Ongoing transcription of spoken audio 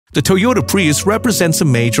The Toyota Prius represents a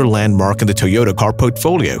major landmark in the Toyota car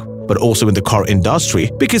portfolio, but also in the car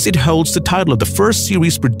industry because it holds the title of the first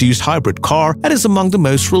series-produced hybrid car and is among the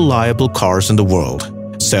most reliable cars in the world.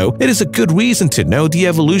 So, it is a good reason to know the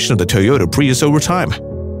evolution of the Toyota Prius over time.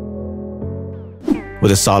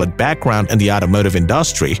 With a solid background in the automotive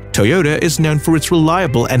industry, Toyota is known for its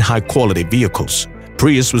reliable and high-quality vehicles.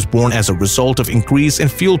 Prius was born as a result of increase in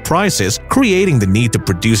fuel prices, creating the need to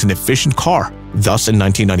produce an efficient car. Thus, in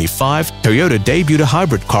 1995, Toyota debuted a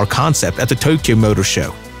hybrid car concept at the Tokyo Motor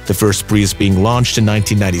Show, the first Prius being launched in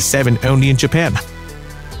 1997 only in Japan.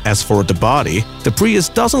 As for the body, the Prius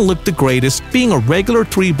doesn't look the greatest, being a regular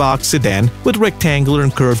 3-box sedan with rectangular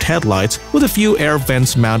and curved headlights with a few air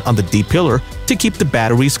vents mounted on the D-pillar to keep the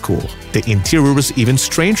batteries cool. The interior was even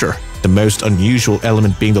stranger, the most unusual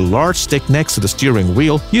element being the large stick next to the steering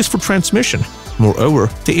wheel used for transmission. Moreover,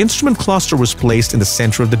 the instrument cluster was placed in the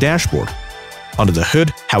center of the dashboard. Under the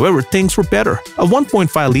hood, however, things were better. A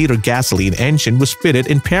 1.5-liter gasoline engine was fitted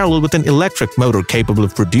in parallel with an electric motor capable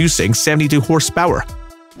of producing 72 horsepower.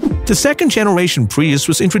 The second-generation Prius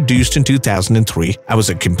was introduced in 2003 and was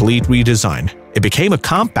a complete redesign. It became a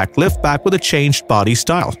compact liftback with a changed body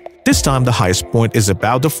style. This time the highest point is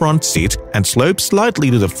about the front seat and slopes slightly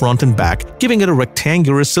to the front and back, giving it a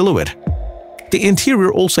rectangular silhouette. The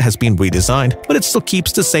interior also has been redesigned, but it still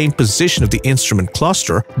keeps the same position of the instrument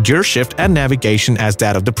cluster, gear shift and navigation as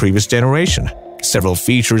that of the previous generation. Several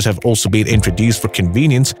features have also been introduced for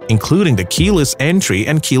convenience, including the keyless entry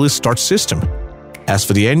and keyless start system. As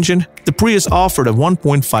for the engine, the Prius offered a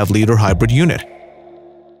 1.5-liter hybrid unit.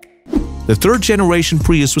 The third-generation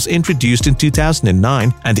Prius was introduced in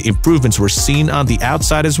 2009, and the improvements were seen on the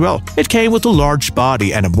outside as well. It came with a large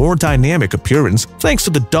body and a more dynamic appearance thanks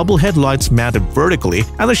to the double headlights mounted vertically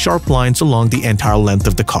and the sharp lines along the entire length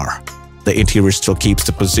of the car. The interior still keeps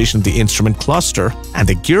the position of the instrument cluster, and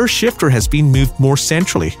the gear shifter has been moved more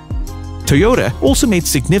centrally. Toyota also made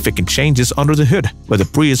significant changes under the hood, where the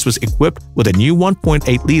Prius was equipped with a new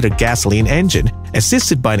 1.8-liter gasoline engine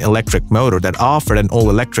assisted by an electric motor that offered an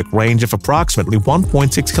all-electric range of approximately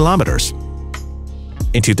 1.6 kilometers.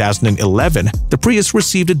 In 2011, the Prius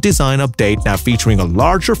received a design update now featuring a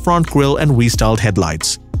larger front grille and restyled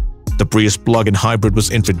headlights. The Prius plug-in hybrid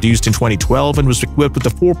was introduced in 2012 and was equipped with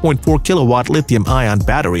a 4.4 kilowatt lithium-ion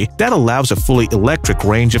battery that allows a fully electric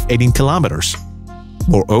range of 18 kilometers.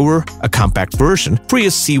 Moreover, a compact version,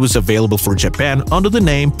 Prius C, was available for Japan under the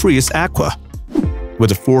name Prius Aqua. With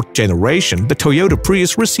the fourth generation, the Toyota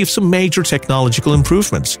Prius received some major technological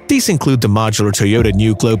improvements. These include the modular Toyota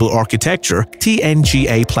New Global Architecture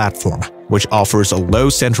 (TNGA) platform, which offers a low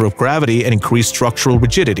center of gravity and increased structural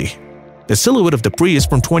rigidity. The silhouette of the Prius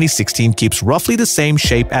from 2016 keeps roughly the same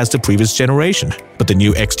shape as the previous generation, but the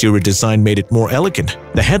new exterior design made it more elegant.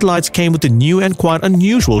 The headlights came with a new and quite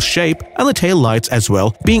unusual shape, and the tail lights as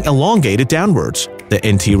well, being elongated downwards. The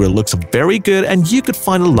interior looks very good, and you could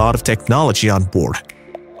find a lot of technology on board.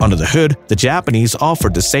 Under the hood, the Japanese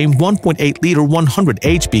offered the same 1.8-liter 100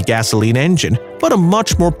 HP gasoline engine, but a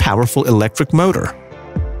much more powerful electric motor.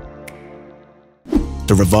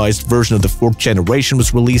 The revised version of the fourth generation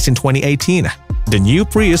was released in 2018. The new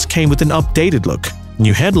Prius came with an updated look,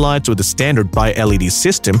 new headlights with a standard bi-LED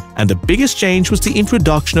system, and the biggest change was the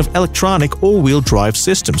introduction of electronic all-wheel drive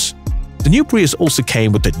systems. The new Prius also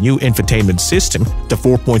came with a new infotainment system. The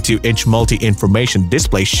 4.2-inch multi-information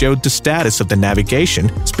display showed the status of the navigation,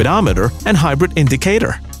 speedometer, and hybrid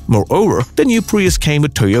indicator. Moreover, the new Prius came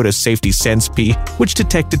with Toyota's Safety Sense P, which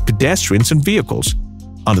detected pedestrians and vehicles.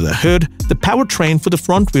 Under the hood, the powertrain for the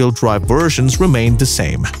front-wheel drive versions remained the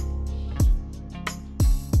same.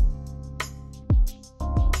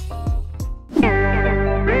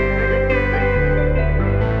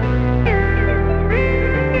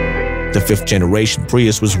 The fifth-generation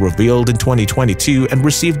Prius was revealed in 2022 and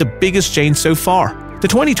received the biggest change so far. The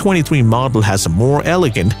 2023 model has a more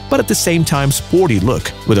elegant, but at the same time sporty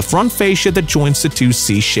look, with a front fascia that joins the two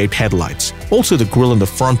C-shaped headlights. Also, the grille in the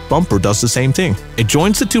front bumper does the same thing. It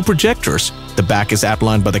joins the two projectors. The back is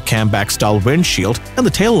outlined by the camback-style windshield, and the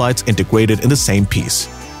taillights integrated in the same piece.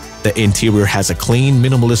 The interior has a clean,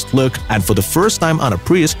 minimalist look, and for the first time on a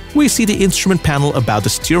Prius, we see the instrument panel about the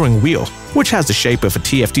steering wheel, which has the shape of a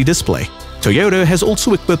TFT display. Toyota has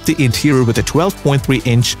also equipped the interior with a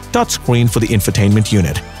 12.3-inch touchscreen for the infotainment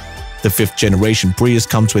unit. The fifth-generation Prius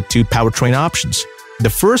comes with two powertrain options. The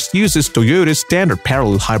first uses Toyota's standard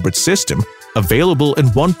parallel hybrid system, available in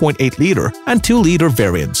 1.8-liter and 2-liter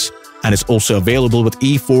variants, and is also available with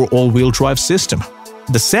E4 all-wheel drive system.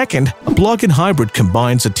 The second, a plug-in hybrid,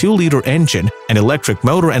 combines a 2-liter engine, an electric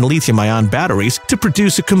motor, and lithium-ion batteries to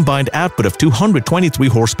produce a combined output of 223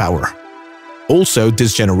 horsepower. Also,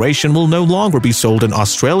 this generation will no longer be sold in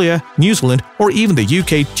Australia, New Zealand, or even the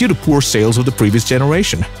UK due to poor sales of the previous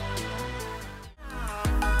generation.